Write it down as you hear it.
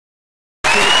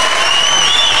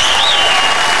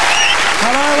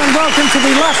Hello and welcome to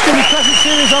the last in the present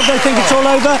series of They Think It's All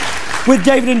Over. With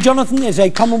David and Jonathan is a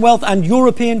Commonwealth and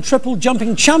European triple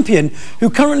jumping champion who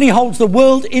currently holds the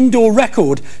world indoor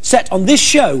record set on this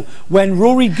show when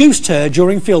Rory goosed her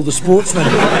during Field the Sportsman.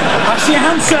 Ashia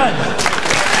Hansen.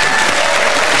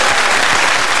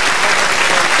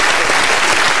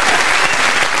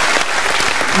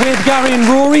 With Gary and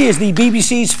Rory is the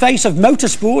BBC's face of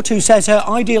motorsport who says her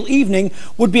ideal evening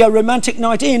would be a romantic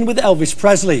night in with Elvis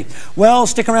Presley. Well,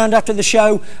 stick around after the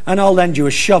show and I'll lend you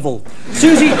a shovel.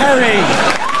 Susie Perry.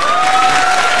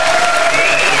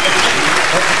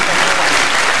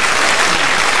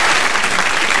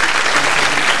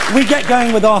 We get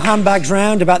going with our handbags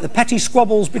round about the petty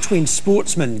squabbles between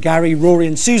sportsmen. Gary, Rory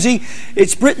and Susie.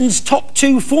 It's Britain's top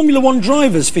two Formula One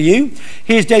drivers for you.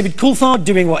 Here's David Coulthard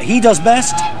doing what he does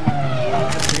best.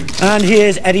 And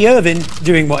here's Eddie Irvine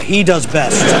doing what he does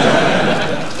best.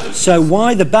 So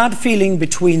why the bad feeling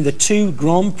between the two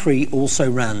Grand Prix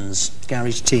also-rans?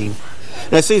 Gary's team.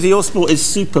 Now, Susie, your sport is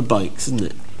super bikes, isn't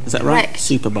it? Is that right? Correct.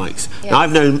 Super bikes. Yeah. Now,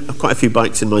 I've known quite a few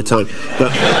bikes in my time,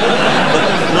 but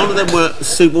none of them were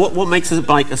super. What makes a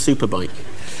bike a super bike?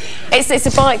 It's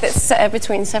a bike that's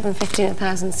between 750 and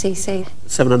 1000 cc.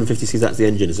 750 cc, that's the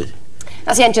engine, is it?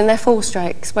 That's the engine, they're 4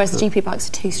 strokes, whereas the GP bikes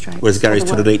are 2 strokes. Whereas Gary's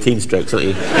 218 strokes, aren't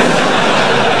you?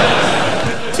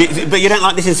 But you don't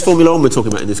like, this is Formula 1 we're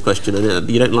talking about in this question, and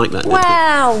you don't like that,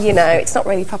 well, you know, it's not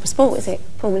really proper sport, is it?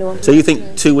 Formula 1. So you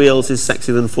think 2 wheels is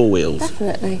sexier than 4 wheels?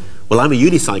 Definitely. Well, I'm a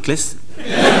unicyclist.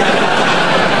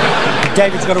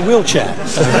 David's got a wheelchair.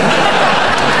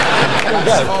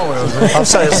 I'll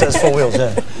say it says 4 wheels,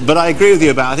 yeah. But I agree with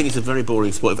you about, I think it's a very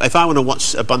boring sport. If I want to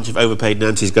watch a bunch of overpaid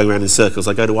nanties going around in circles,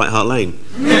 I go to White Hart Lane.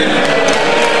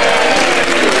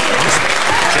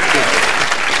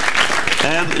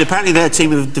 Apparently their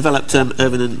team have developed,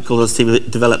 Irvine and Coulthard's team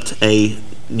have developed a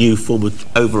new form of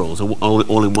overalls,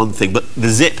 all in one thing, but the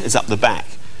zip is up the back,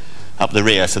 up the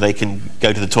rear, so they can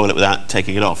go to the toilet without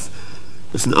taking it off.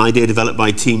 It's an idea developed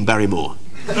by Team Barrymore.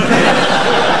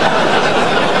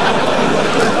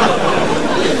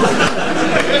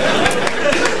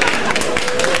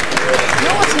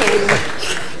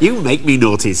 You make me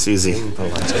naughty, Susie.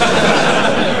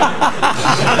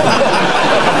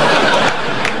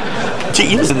 Gee,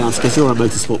 you know the answer because you're a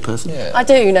motorsport person. Yeah. I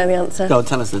do know the answer. Go on,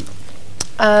 tell us then.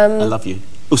 I love you.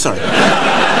 Oh, sorry. Do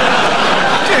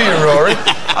you, Rory?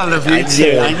 I love you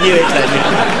too. I knew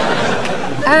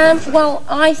it. Well,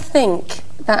 I think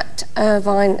that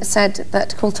Irvine said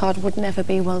that Coulthard would never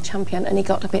be world champion, and he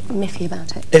got a bit miffy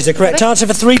about it. Is the correct answer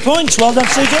for 3 points. Well done,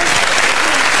 Susie.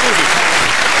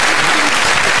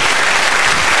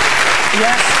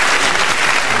 Yes.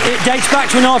 It dates back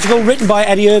to an article written by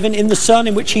Eddie Irvine in The Sun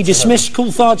in which he dismissed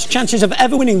Coulthard's chances of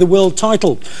ever winning the world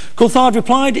title. Coulthard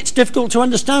replied, "It's difficult to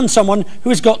understand someone who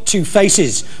has got 2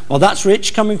 faces." Well, that's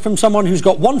rich coming from someone who's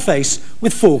got 1 face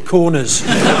with 4 corners.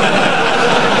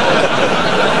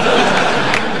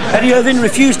 Eddie Irvine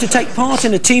refused to take part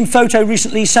in a team photo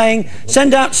recently, saying,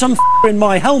 "Send out some in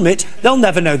my helmet, they'll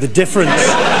never know the difference."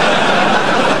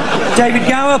 David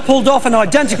Gower pulled off an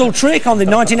identical trick on the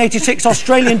 1986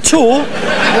 Australian tour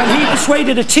when he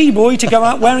persuaded a T-boy to go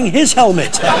out wearing his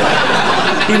helmet.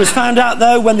 He was found out,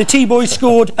 though, when the T-boy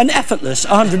scored an effortless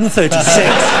 136.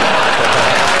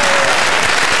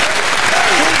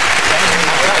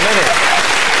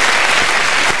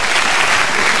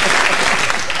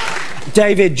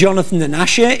 David, Jonathan and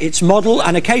Ashia, it's model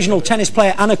and occasional tennis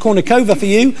player Anna Kournikova for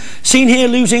you, seen here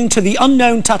losing to the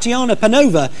unknown Tatiana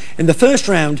Panova in the first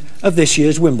round of this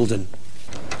year's Wimbledon.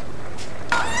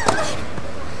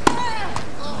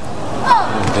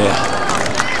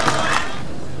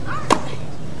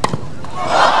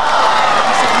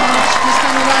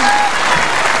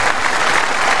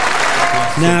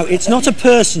 Now, it's not a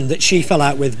person that she fell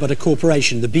out with, but a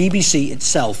corporation, the BBC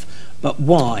itself. But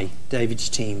why David's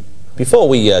team? Before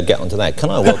we get onto that, can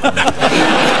I welcome...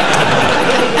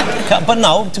 But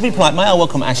no, to be polite, may I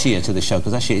welcome Ashia to the show,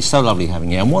 because Ashia is so lovely having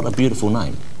you, and what a beautiful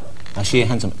name. Ashia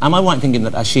Handsome. Am I right in thinking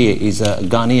that Ashia is a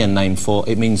Ghanaian name for,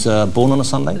 it means born on a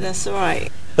Sunday? That's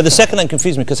right. But the second name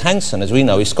confused me, because Hanson, as we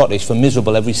know, is Scottish for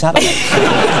miserable every Saturday.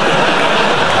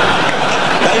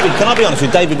 David, can I be honest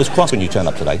with you, David was cross when you turned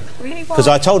up today. Really? Because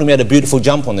I told him he had a beautiful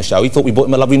jump on the show, he thought we bought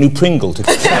him a lovely new Pringle to...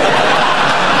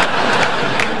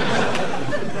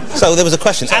 So there was a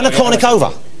question. Anna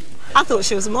Kournikova. I thought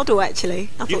she was a model, actually.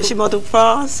 I thought she modelled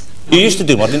bras. You used to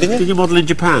do modelling, didn't you? Did you model in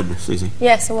Japan, Susie?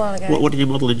 Yes, a while ago. What did you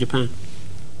model in Japan?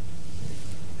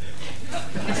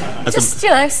 Just, you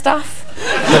know, stuff.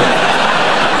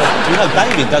 You know,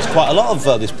 David does quite a lot of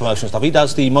this promotional stuff. He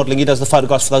does the modelling, he does the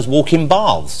photographs for those walk-in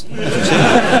baths. He is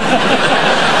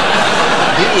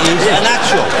a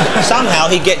natural. Somehow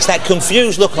he gets that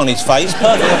confused look on his face.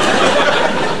 Perfect.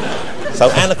 So,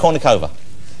 Anna Kournikova.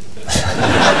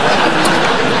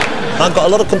 I've got a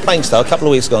lot of complaints, though. A couple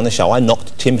of weeks ago on the show, I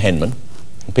knocked Tim Henman.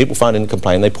 And people phoned in and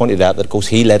complained. They pointed out that, of course,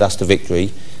 he led us to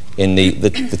victory in the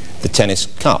tennis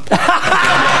cup.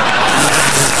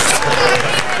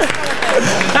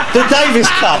 The Davis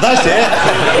Cup, that's it.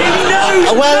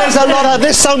 Well,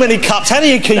 there's so many cups. How do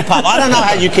you keep up? I don't know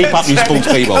how you keep up, you sports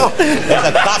people. There's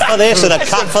a cup for this and a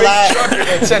cup for that.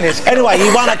 Anyway, he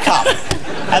won a cup.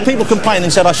 And people complained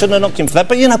and said I shouldn't have knocked him for that.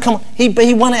 But, you know, come on,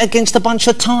 he won it against a bunch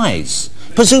of ties.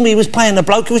 Presumably he was playing a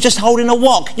bloke who was just holding a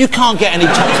wok. You can't get any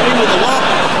tops in with a wok.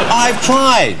 I've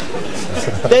tried.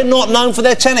 They're not known for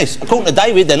their tennis. According to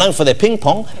David, they're known for their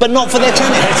ping-pong, but not for their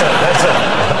tennis.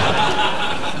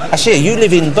 Ashia, you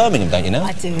live in Birmingham, don't you now?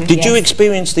 I do, Did you yes.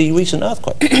 experience the recent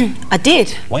earthquake? I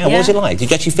did. Wow, yeah. what was it like? Did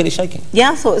you actually feel it shaking?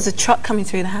 Yeah, I thought it was a truck coming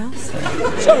through the house.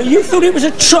 Sorry, you thought it was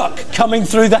a truck coming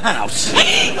through the house?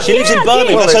 She lives in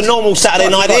Birmingham. That's a normal Saturday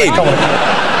night in.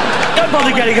 Don't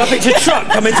bother getting up, it's a truck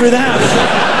coming through the house.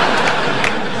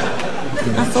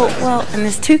 I thought, well, and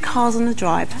there's 2 cars on the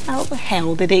drive. How the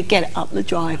hell did it get up the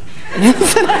drive?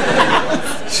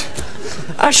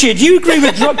 Ashia, do you agree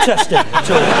with drug testing at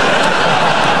all?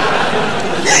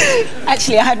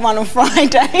 Actually, I had one on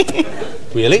Friday.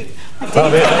 Really? Is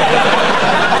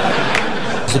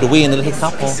it a wee in a little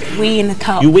cup or? Wee in a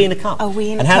cup. You wee in a cup? A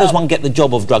wee in a cup. And how does one get the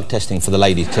job of drug testing for the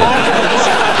ladies too?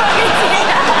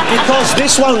 Because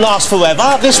this won't last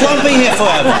forever. This won't be here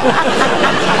forever.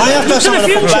 I have to have someone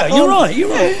to put back on. You're right, you're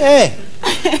right. Yeah.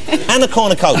 Anna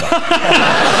Kournikova.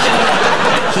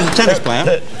 She's a tennis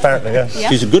player. Apparently, yeah.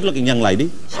 She's a good-looking young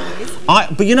lady.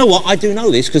 But you know what? I do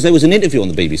know this because there was an interview on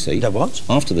the BBC. There was?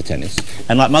 After the tennis.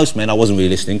 And like most men, I wasn't really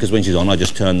listening because when she's on, I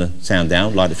just turn the sound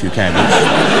down, light a few candles,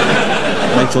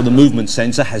 make sure the movement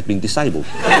sensor has been disabled.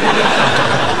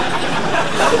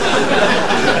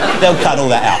 They'll cut all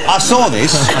that out. I saw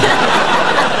this,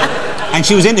 and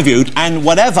she was interviewed, and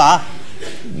whatever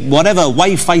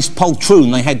wave-faced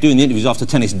poltroon they had doing the interviews after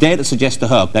tennis dared to suggest to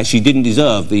her that she didn't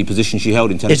deserve the position she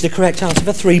held in tennis. Is the correct answer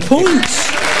for 3 points.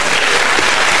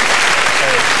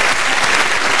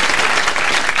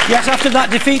 Yes, after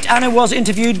that defeat, Anna was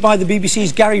interviewed by the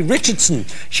BBC's Gary Richardson.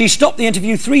 She stopped the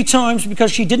interview 3 times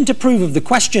because she didn't approve of the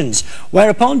questions,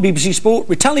 whereupon BBC Sport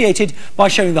retaliated by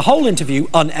showing the whole interview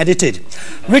unedited.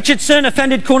 Richardson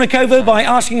offended Kournikova by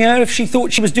asking her if she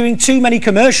thought she was doing too many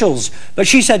commercials, but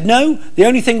she said no, the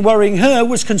only thing worrying her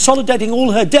was consolidating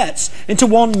all her debts into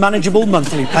one manageable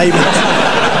monthly payment.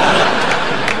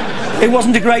 It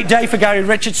wasn't a great day for Gary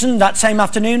Richardson. That same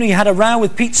afternoon, he had a row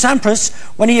with Pete Sampras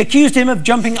when he accused him of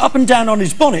jumping up and down on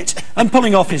his bonnet and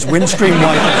pulling off his windscreen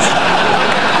wipers.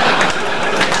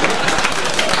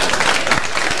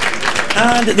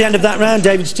 And at the end of that round,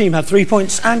 David's team had 3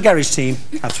 points and Gary's team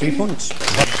had 3 points.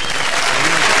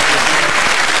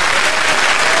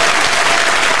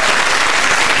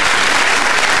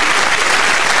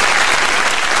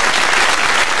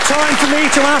 Time for me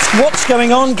to ask what's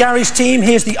going on. Gary's team,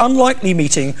 here's the unlikely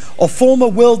meeting of former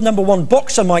world #1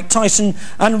 boxer Mike Tyson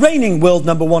and reigning world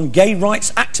 #1 gay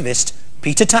rights activist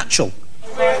Peter Tatchell.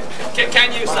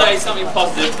 Can you say something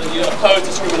positive that you oppose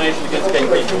discrimination against gay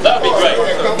people? That would be great.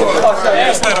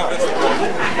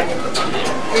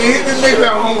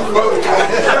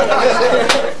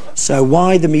 So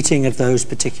why the meeting of those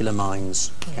particular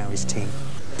minds, Gary's team?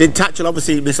 Did Tatchell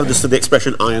obviously misunderstood the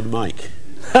expression Iron Mike?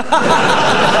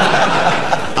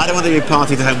 I don't want to be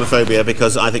party to homophobia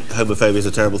because I think homophobia is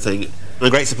a terrible thing. I'm a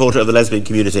great supporter of the lesbian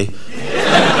community.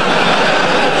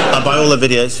 I buy all their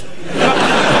videos.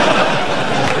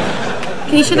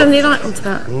 Can you shed any light onto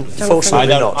that? Fortunately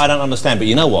not. I don't understand, but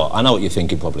you know what? I know what you're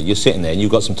thinking probably. You're sitting there and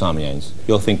you've got some time on your hands.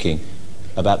 You're thinking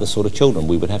about the sort of children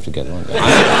we would have together, aren't you?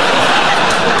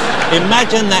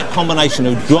 Imagine that combination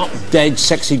of drop-dead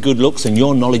sexy good looks and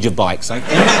your knowledge of bikes. Imagine.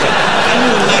 Can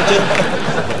you imagine?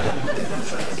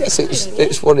 Yes,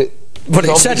 it's what it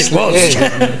said it was.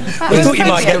 Yeah. We thought you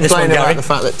might get this one, complaining Gary. about the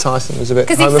fact that Tyson was a bit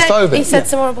Because homophobic. he said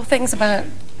some horrible things about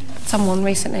someone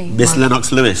recently. Miss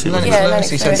Lennox Lewis. Lennox Yeah,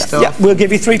 Lewis, he said Lennox stuff. Yeah, we'll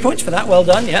give you 3 points for that. Well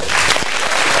done, yeah. How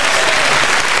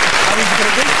is it going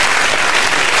to be?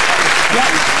 Yeah.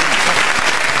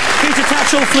 Peter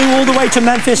Tatchell flew all the way to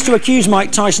Memphis to accuse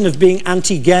Mike Tyson of being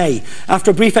anti-gay. After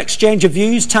a brief exchange of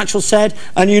views, Tatchell said,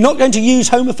 "And you're not going to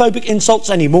use homophobic insults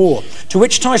anymore." To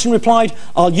which Tyson replied,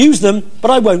 "I'll use them,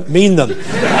 but I won't mean them."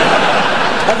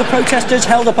 Other protesters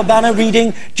held up a banner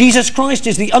reading, "Jesus Christ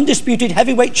is the undisputed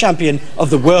heavyweight champion of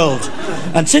the world."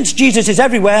 And since Jesus is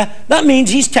everywhere, that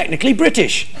means he's technically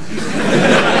British.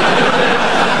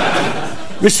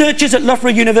 Researchers at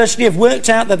Loughborough University have worked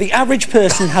out that the average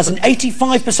person has an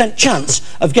 85% chance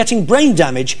of getting brain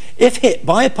damage if hit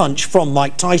by a punch from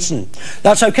Mike Tyson.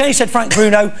 "That's okay," said Frank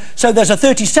Bruno, "so there's a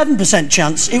 37%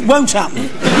 chance it won't happen."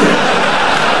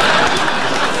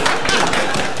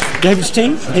 David's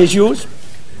team, here's yours.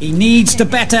 He needs to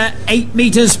better 8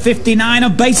 metres 59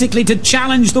 and basically to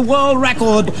challenge the world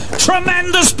record.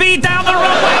 Tremendous speed down the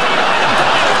runway.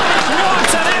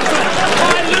 What an effort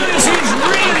by Lewis. He's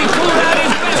really pulled out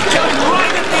his best jump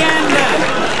right at the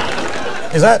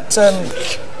end. Is that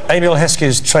Emil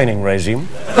Heskey's training regime?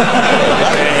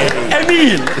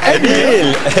 Emil!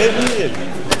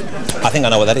 I think I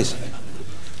know what that is.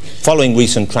 Following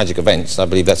recent tragic events, I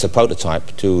believe that's a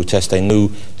prototype to test a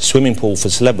new swimming pool for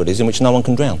celebrities in which no one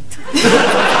can drown.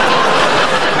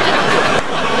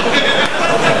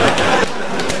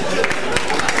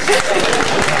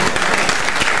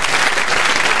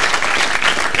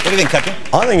 What do you think, Captain?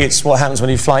 I think it's what happens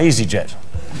when you fly EasyJet.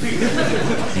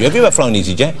 Have you ever flown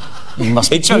EasyJet? You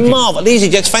must be It's joking. marvellous.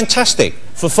 EasyJet's fantastic.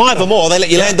 For $5 or more, they let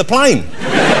you land the plane.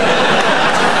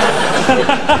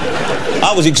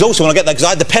 I was exhausted when I got there because I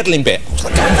had the pedalling bit.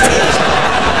 Isn't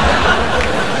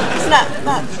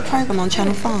that programme on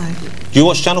Channel 5? Do you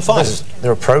watch Channel 5?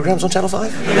 There are programmes on Channel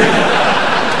 5?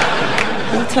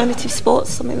 Alternative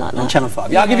sports, something like that. On Channel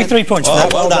 5. Yeah, I'll give you 3 points for Oh,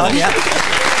 that. well done. Yeah.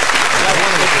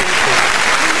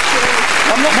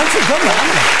 I'm not meant to have done that, am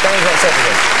I?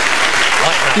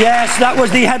 Yes, that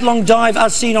was the headlong dive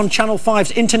as seen on Channel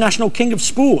 5's International King of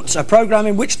Sports, a programme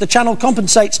in which the channel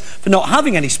compensates for not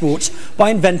having any sports by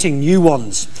inventing new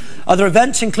ones. Other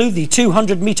events include the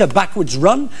 200-metre backwards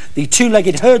run, the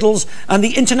two-legged hurdles and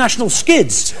the international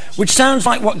skids, which sounds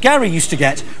like what Gary used to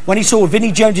get when he saw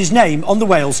Vinnie Jones's name on the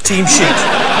Wales team sheet.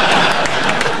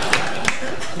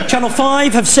 Channel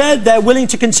 5 have said they're willing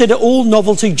to consider all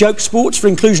novelty joke sports for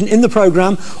inclusion in the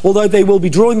programme, although they will be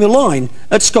drawing the line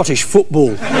at Scottish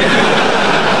football.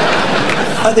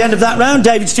 At the end of that round,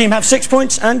 David's team have 6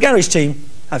 points and Gary's team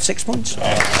have 6 points.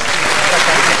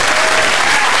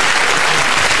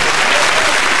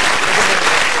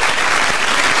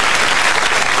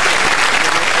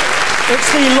 It's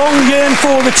the long yearned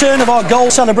for return of our goal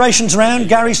celebrations round.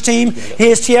 Gary's team,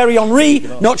 here's Thierry Henry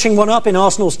notching one up in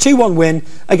Arsenal's 2-1 win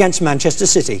against Manchester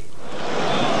City. They've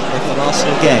got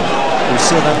Arsenal again.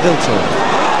 Lucille van Wilton.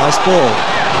 Nice ball.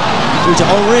 Through to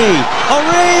Henry.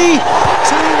 Henry!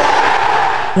 2-1.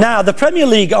 Now, the Premier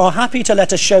League are happy to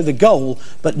let us show the goal,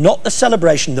 but not the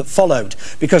celebration that followed,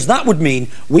 because that would mean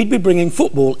we'd be bringing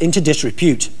football into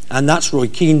disrepute, and that's Roy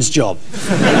Keane's job.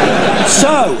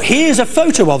 So, here's a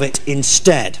photo of it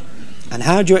instead. And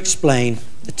how do you explain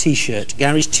the T-shirt,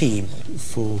 Gary's team?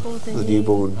 For the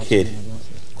newborn kid.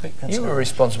 You were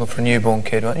responsible for a newborn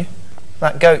kid, weren't you?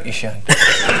 That goat you showed.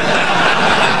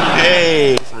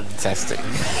 Hey! Fantastic.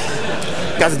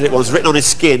 Gaz did it once, written on his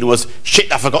skin was,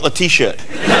 "Shit, I forgot the T-shirt."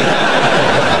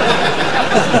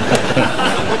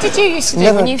 What did you used to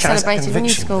do when you celebrated when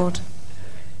you scored?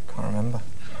 Can't remember.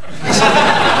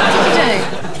 What did you do?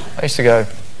 I used to go,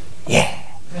 yeah.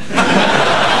 Was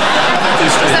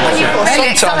that when you got really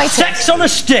excited? Sex on a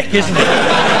stick, isn't it?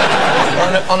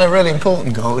 On a really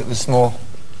important goal, it was more,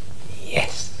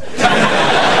 yes.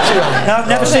 No, I've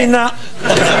never seen that.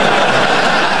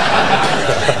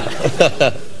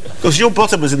 Because your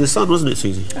bottom was in the sun, wasn't it,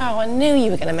 Susie? Oh, I knew you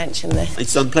were going to mention this.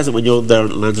 It's unpleasant when you're there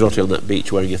at Lanzarote on that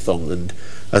beach wearing a thong and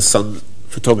a sun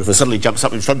photographer suddenly jumps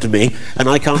up in front of me and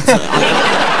I can't...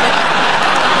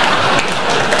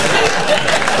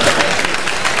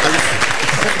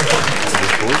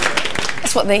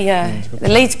 That's what the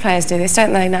Leeds players do this,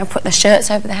 don't they? Now put their shirts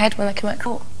over their head when they come out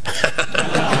court.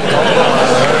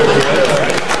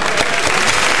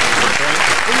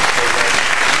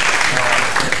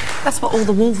 That's what all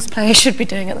the Wolves players should be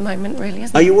doing at the moment, really,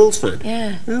 isn't it? Are you a Wolves fan?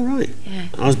 Yeah. Oh, right. Yeah.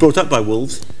 I was brought up by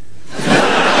Wolves.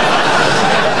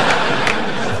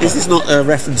 Is this not a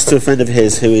reference to a friend of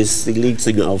his who is the lead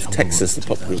singer of Texas, the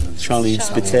pop group, Charlene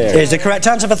Spiteri? Here's the correct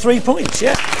answer for 3 points,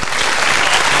 yeah.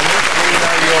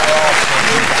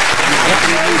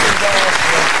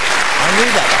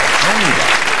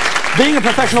 Being a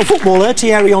professional footballer,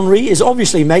 Thierry Henry is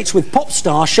obviously mates with pop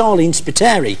star Charlene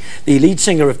Spiteri, the lead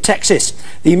singer of Texas.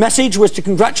 The message was to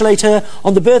congratulate her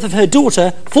on the birth of her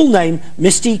daughter, full name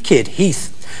Misty Kidd Heath.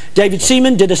 David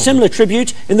Seaman did a similar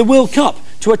tribute in the World Cup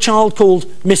to a child called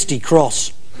Misty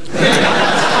Cross. Jesus!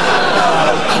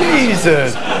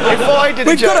 If I did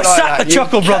We've got to sack the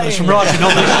Chuckle Brothers from writing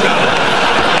on this.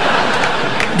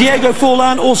 Diego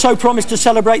Forlan also promised to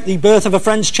celebrate the birth of a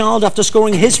friend's child after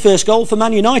scoring his first goal for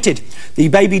Man United. The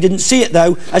baby didn't see it,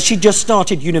 though, as she just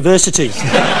started university.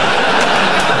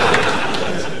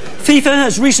 FIFA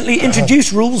has recently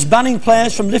introduced rules banning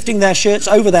players from lifting their shirts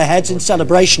over their heads in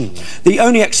celebration. The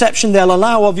only exception they'll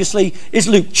allow, obviously, is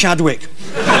Luke Chadwick.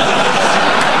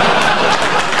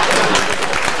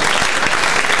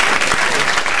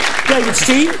 David's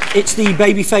team, it's the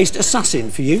baby-faced assassin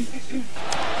for you.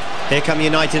 Here come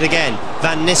United again.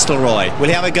 Van Nistelrooy. Will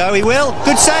he have a go? He will.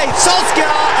 Good save.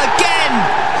 Solskjaer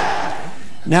again!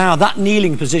 Now, that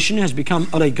kneeling position has become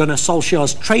Ole Gunnar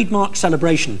Solskjaer's trademark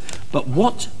celebration. But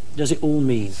what does it all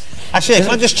mean? Actually,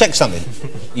 can I just check something?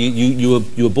 You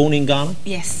were born in Ghana?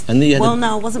 Yes. And well,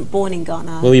 no, I wasn't born in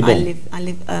Ghana. Where were you born?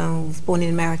 I was born in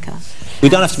America. We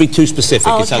don't have to be too specific.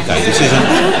 Oh, it's okay. This isn't.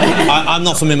 I'm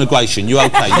not from immigration. You're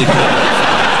okay.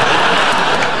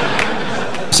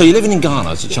 So you're living in Ghana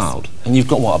as a child, and you've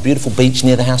got what, a beautiful beach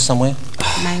near the house somewhere?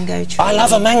 Mango tree. I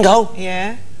love a mango.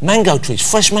 Yeah. Mango trees,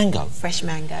 fresh mango. Fresh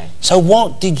mango. So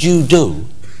what did you do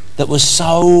that was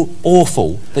so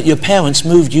awful that your parents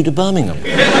moved you to Birmingham?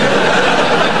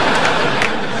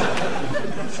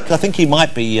 I think he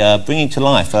might be bringing to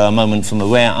life a moment from a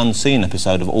rare unseen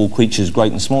episode of All Creatures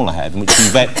Great and Small I Have, in which the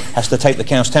vet has to take the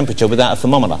cow's temperature without a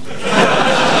thermometer.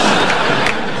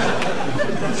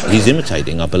 He's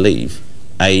imitating, I believe,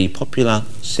 a popular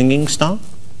singing star.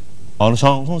 On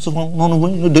a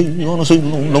winter day, on a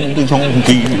single lonely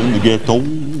donkey in the ghetto.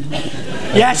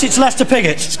 Yes, it's Lester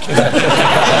Piggott.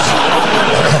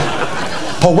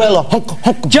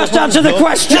 Just answer the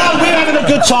question. No, we're having a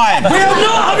good time. We are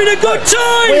not having a good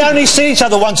time. We only see each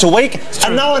other once a week,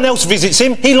 and no one else visits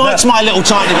him. He likes my little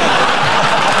tiny.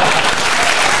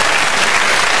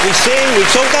 We sing, we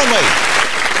talk, don't we?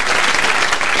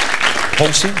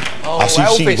 Pulsing. Oh,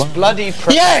 Elvis bloody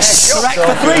Presley. Yes! Correct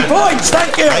for 3 points,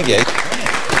 thank you. Thank you.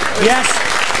 Yes.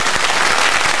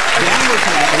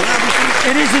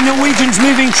 It is the Norwegians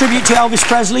moving tribute to Elvis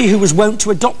Presley, who was wont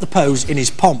to adopt the pose in his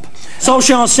pomp.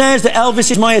 Solskjaer says that Elvis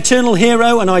is my eternal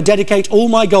hero and I dedicate all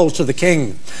my goals to the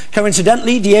King.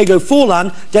 Coincidentally, Diego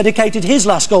Forlan dedicated his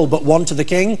last goal but one to the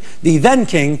King, the then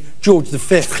King, George V.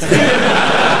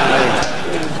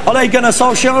 Ole Gunnar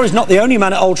Solskjaer is not the only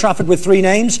man at Old Trafford with 3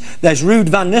 names. There's Ruud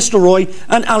van Nistelrooy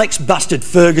and Alex Bastard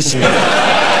Ferguson.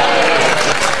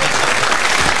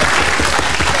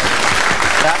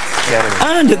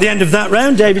 And at the end of that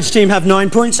round, David's team have 9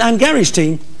 points and Gary's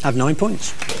team have 9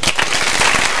 points.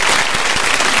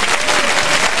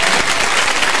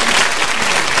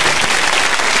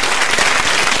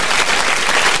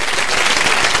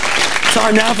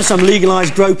 Time now for some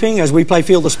legalised groping as we play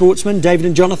Field the Sportsman. David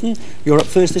and Jonathan, you're up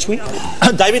first this week.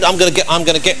 David, I'm going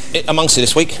to get it amongst you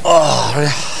this week. Oh,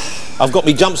 I've got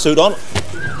my jumpsuit on.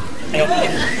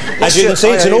 As you can see,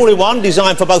 it's an all-in-one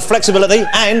designed for both flexibility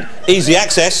and easy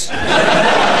access.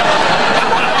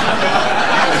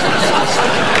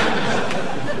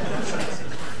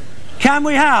 Can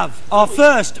we have our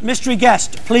first mystery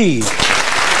guest, please?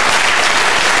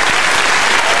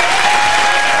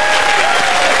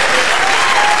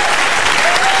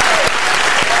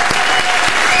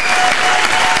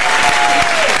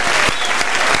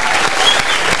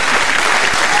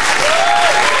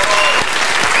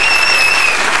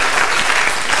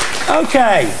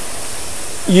 Okay,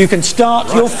 you can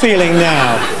start your feeling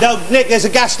now. No, Nick, there's a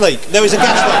gas leak. There is a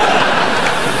gas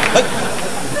leak.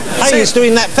 Hey, he's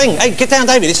doing that thing. Hey, get down,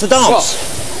 David, it's the dance. What?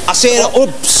 I see it,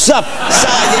 oops, up,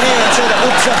 side your head. I see it,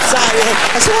 oops, up, side your head.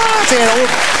 I see it, I see it,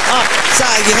 oops, up,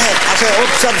 side your head. I see it,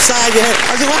 oops, up, side your head.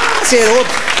 I see it,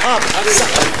 oops, up,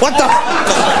 side. What the?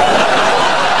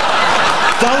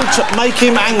 Don't make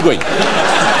him angry.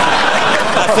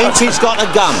 I think he's got a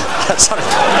gun.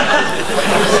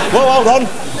 Well, hold on.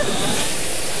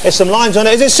 There's some lines on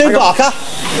it. Is it Sue Barker?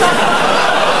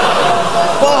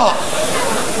 What?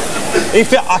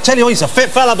 I tell you, he's a fit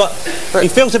fella, but he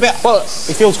feels a bit. Well,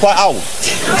 he feels quite old.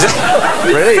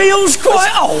 Really? Feels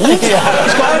quite old? Yeah.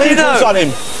 He's got wrinkles on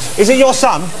him. Is it your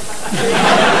son?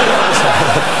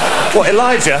 What,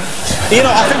 Elijah? You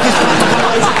know, I think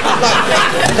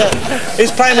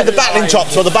he's playing with the battling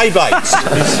chops or the Beyblades.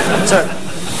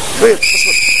 No,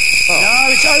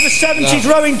 it's over 70s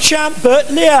rowing champ, Bert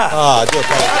Lear. Ah, dear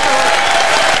God.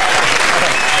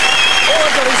 All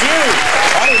I've got is you.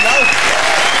 I don't know.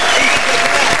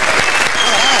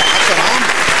 That's an arm.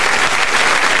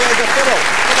 There's a fiddle.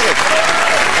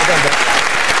 Look at it.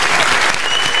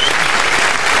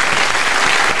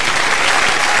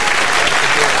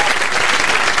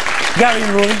 Gary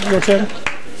and Rory, your turn.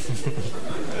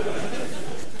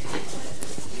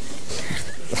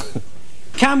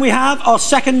 Can we have our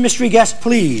second mystery guest,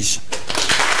 please?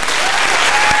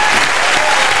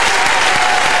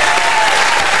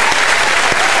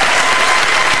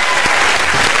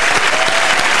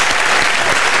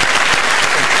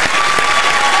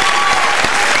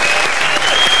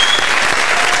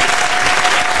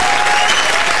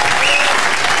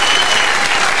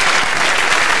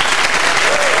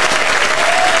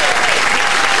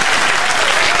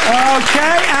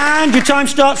 round. Your time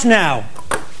starts now.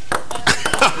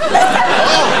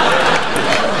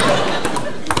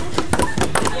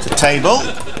 It's a table.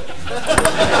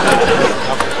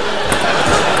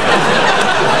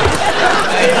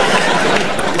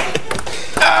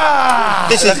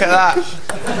 Look at that.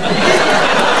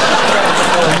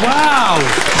 Wow.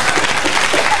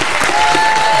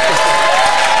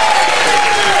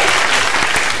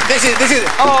 This is.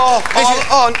 Oh,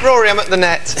 Rory, I'm at the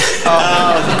net.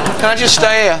 Oh. Can I just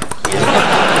stay here?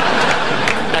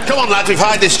 Now, come on, lads, we've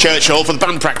hired this church hall for the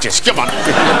band practice. Come on.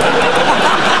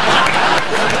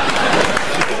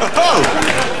 Oh!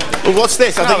 Well, what's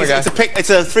this? I think it's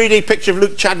a 3D picture of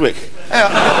Luke Chadwick. Yeah.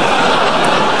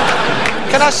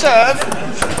 Can I serve?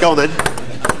 Go on then.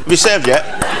 Have you served yet?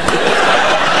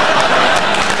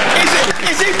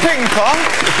 Is it ping pong?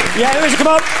 Yeah, who is it? Come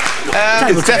on.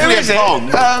 It's definitely a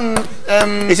pong.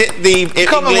 Is it the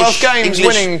Commonwealth Games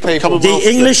winning people? The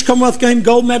English Commonwealth Game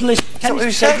gold medalist. Is that what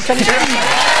you said? Yes, the England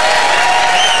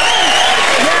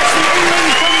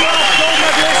Commonwealth gold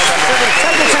medalist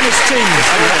table tennis team.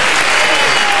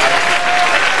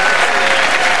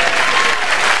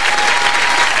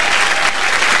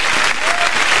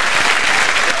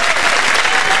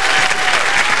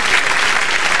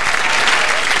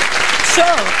 So,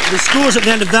 the scores at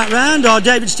the end of that round are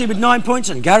David's team with 9 points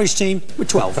and Gary's team with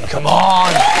 12. Come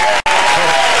on!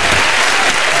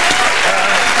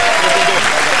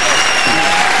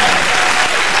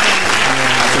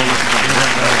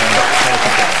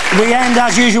 We end,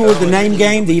 as usual, with the name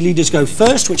game. The leaders go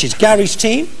first, which is Gary's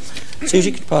team.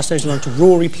 Susie, could you pass those along to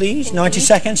Rory, please? 90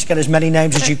 seconds to get as many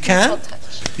names as you can.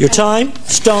 Your time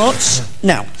starts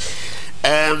now.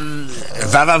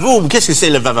 Vavavoom. Qu'est-ce que c'est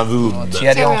le vavavoom?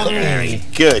 Very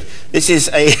good. This is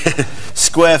a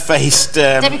square-faced.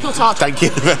 David Coulthard. Thank you.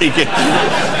 Very good.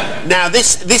 Now,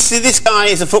 this guy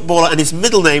is a footballer, and his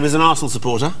middle name is an Arsenal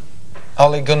supporter.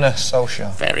 Ole Gunnar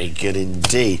Solskjaer. Very good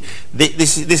indeed.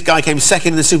 This guy came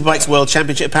second in the Superbikes World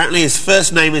Championship. Apparently, his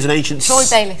first name is an ancient. Troy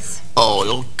Bayliss. Oh,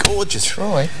 you're gorgeous,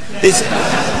 Troy.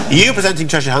 You presenting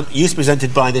Treasure Hunt. You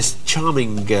presented by this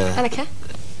charming. Annika.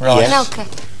 Right. Anelka.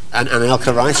 And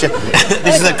Elka Rice, yeah.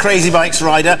 This is a Crazy Bikes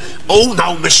rider. Oh,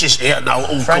 no, Mrs. Here, no.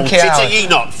 Oh, Frankie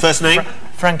not. First name?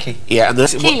 Frankie. Yeah, and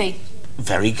this... Keeley.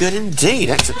 Very good indeed.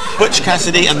 Excellent. Butch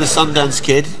Cassidy and the Sundance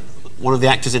Kid. One of the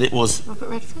actors in it was... Robert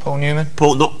Redford. Paul Newman.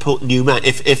 Not Paul Newman.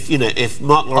 If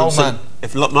Mark Lawrenson...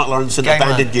 If Mark Lawrenson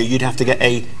abandoned you, you'd have to get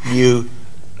a new...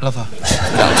 Lover.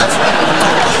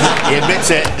 He admits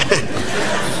it.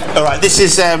 All right, this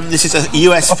is a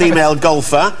US female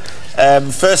golfer.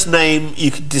 First name, you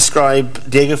could describe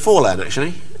Diego Forlan,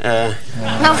 actually. Melty.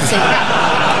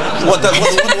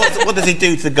 What does he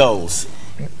do to the goals?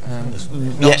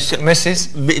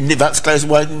 Mrs. That's close.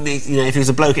 Well, you know, if he was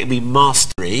a bloke, it'd be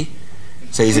mastery.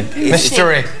 So he's a...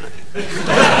 Mystery.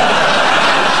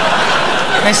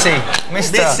 Missy.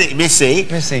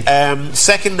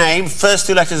 Second name, first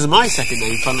two letters of my second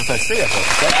name, from the first three, I thought.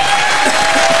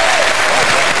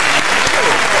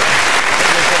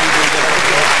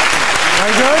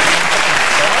 Very good.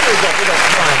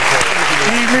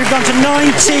 You've moved on to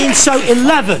 19, so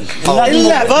 11. 11?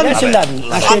 Yes, 11.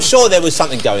 I'm sure there was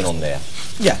something going on there.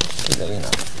 Yeah. You know.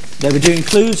 They were doing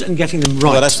clues and getting them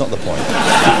right. Well, that's not the point.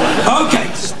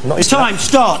 OK, time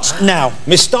starts now.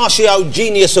 Mustachio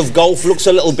genius of golf looks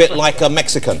a little bit like a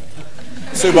Mexican.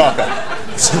 Subaka.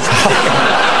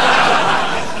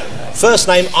 First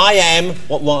name, I am.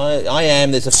 I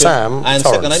am. There's a Sam. And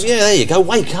Torrance. second name, yeah, there you go.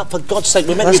 Wake up, for God's sake.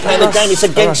 We're meant to be playing the game. It's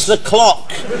against the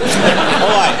clock. All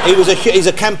right. He's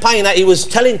a campaigner. He was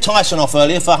telling Tyson off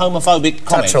earlier for homophobic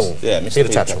comments. Tatchell. Yeah, Mr. Peter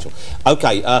Tatchell.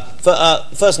 Okay.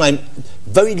 First name,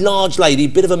 very large lady,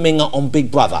 bit of a minger on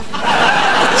Big Brother.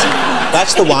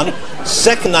 That's the one.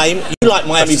 Second name, you like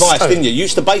Miami Vice, didn't you? You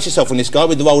used to base yourself on this guy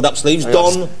with the rolled up sleeves,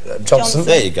 Don Johnson.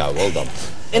 There you go. Well done.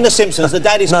 In The Simpsons, the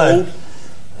dad is called.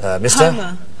 Mr.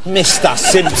 Homer. Mr.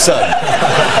 Simpson.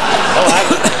 All right.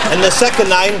 And the second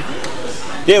name,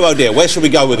 dear oh dear, where should we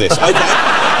go with this? Okay.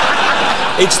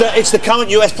 It's the current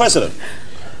US president.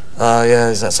 Yeah,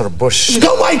 is that sort of Bush? You've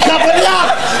got to wake up and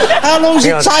up! How long does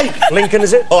it take? Lincoln,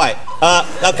 is it? All right.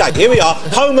 Okay, here we are.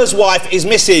 Homer's wife is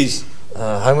Mrs.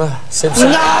 Homer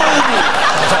Simpson. No!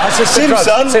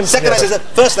 Simpson. Second name yes. is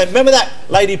first name. Remember that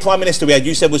lady Prime Minister we had?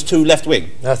 You said was too left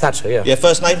wing. Thatcher, yeah. Yeah.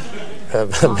 First name.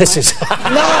 Mrs.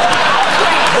 No.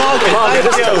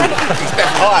 Thank you.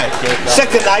 All right.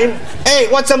 Second name. Hey,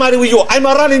 what's the matter with you? I'm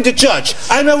a running to church.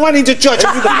 I'm a running to church.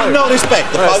 You got no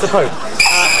respect. The Pope.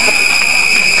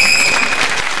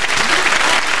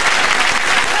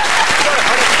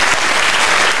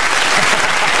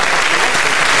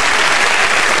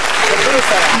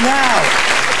 Now,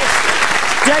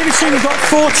 David's team have got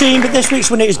 14, but this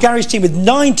week's winner is Gary's team with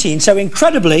 19. So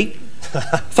incredibly,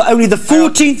 for only the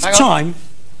 14th time...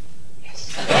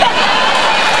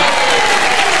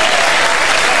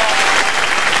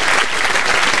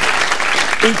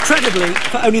 Incredibly,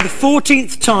 for only the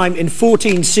 14th time in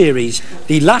 14 series,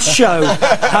 the last show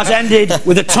has ended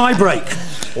with a tie-break.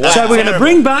 Wow. So we're going to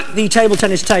bring back the table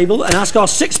tennis table and ask our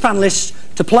 6 panellists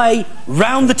to play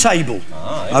round the table.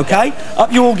 OK?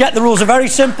 Up you all get. The rules are very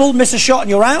simple. Miss a shot and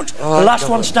you're out. The last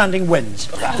one standing wins.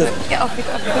 Get off, get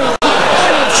off.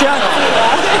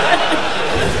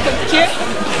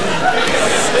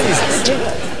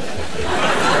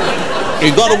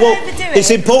 You've got to walk.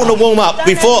 It's important to warm up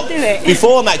before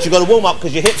a match. You've got to warm up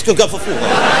because your hips could go for full.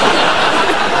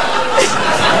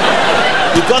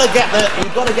 You've got to get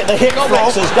the hip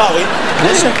flexors going.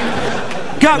 Listen.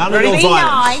 Go. None of your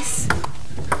violence. Nice.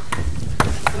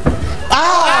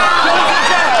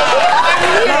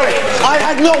 No, I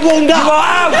had not warmed up. You are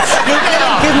out. You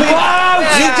didn't give me. You are out.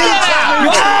 You didn't tell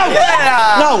me. You're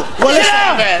out. No. Well, listen.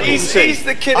 He's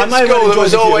the kid at school that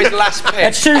was always last pick.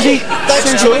 It's Susie.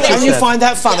 That's true. Can you find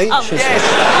that funny? Oh, yes.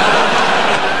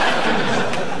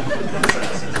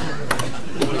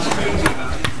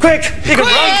 Quick. You can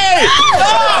run.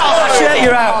 Shit,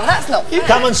 you're out. Oh, that's not fair.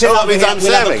 Come and sit up with him.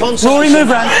 We'll have a conversation. Rory, move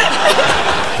round.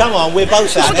 Come on, we're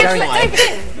both out.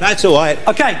 That's all right.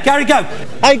 OK, Gary, go.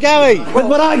 Hey, Gary, look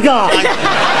what I got.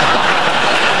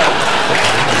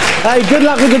 Hey, good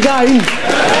luck with the game.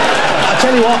 I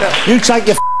tell you what, you take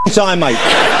your time, mate.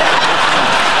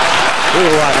 We're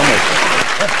all right, aren't we?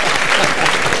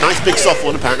 Nice big soft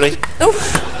one, apparently.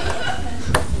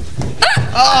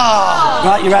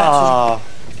 Right, you're out.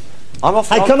 I'm off.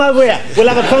 Hey, come over here. We'll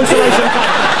have a consolation cup.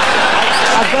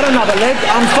 I've got another leg.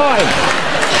 I'm fine.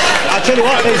 I tell you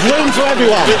what, there's room for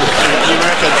everyone. Come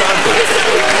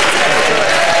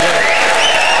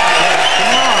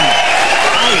on.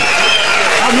 Hey,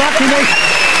 I'm lucky, mate.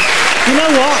 You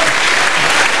know what,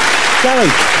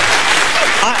 Gary?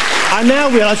 I now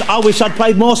realise I wish I'd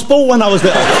played more sport when I was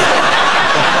little.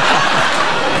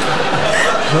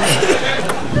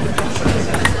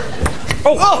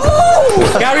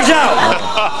 Gary's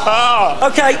out.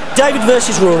 OK, David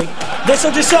versus Rory.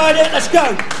 This'll decide it. Let's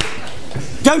go.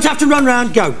 Don't have to run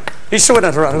round. Go. You still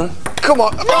wouldn't have to run, huh? Come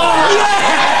on.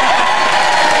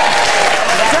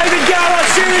 David Gower,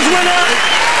 series winner.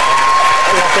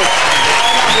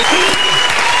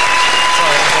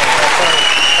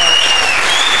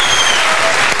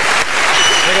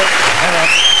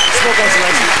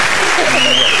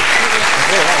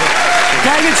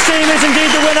 David's team is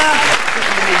indeed the winner.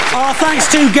 Our thanks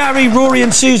to Gary, Rory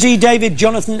and Susie, David,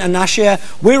 Jonathan and Ashia.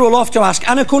 We're all off to ask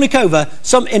Anna Kournikova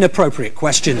some inappropriate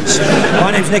questions.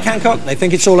 My name's Nick Hancock. They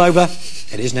think it's all over.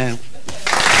 It is now.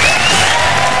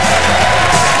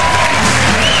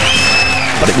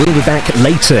 But it will be back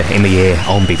later in the year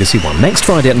on BBC One. Next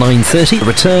Friday at 9:30, the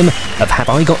return of Have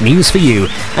I Got News For You.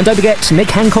 And don't forget, Nick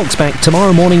Hancock's back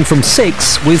tomorrow morning from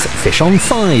 6 with Fish on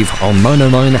 5 on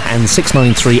 909 and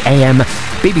 693 AM,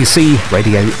 BBC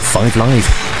Radio 5 Live.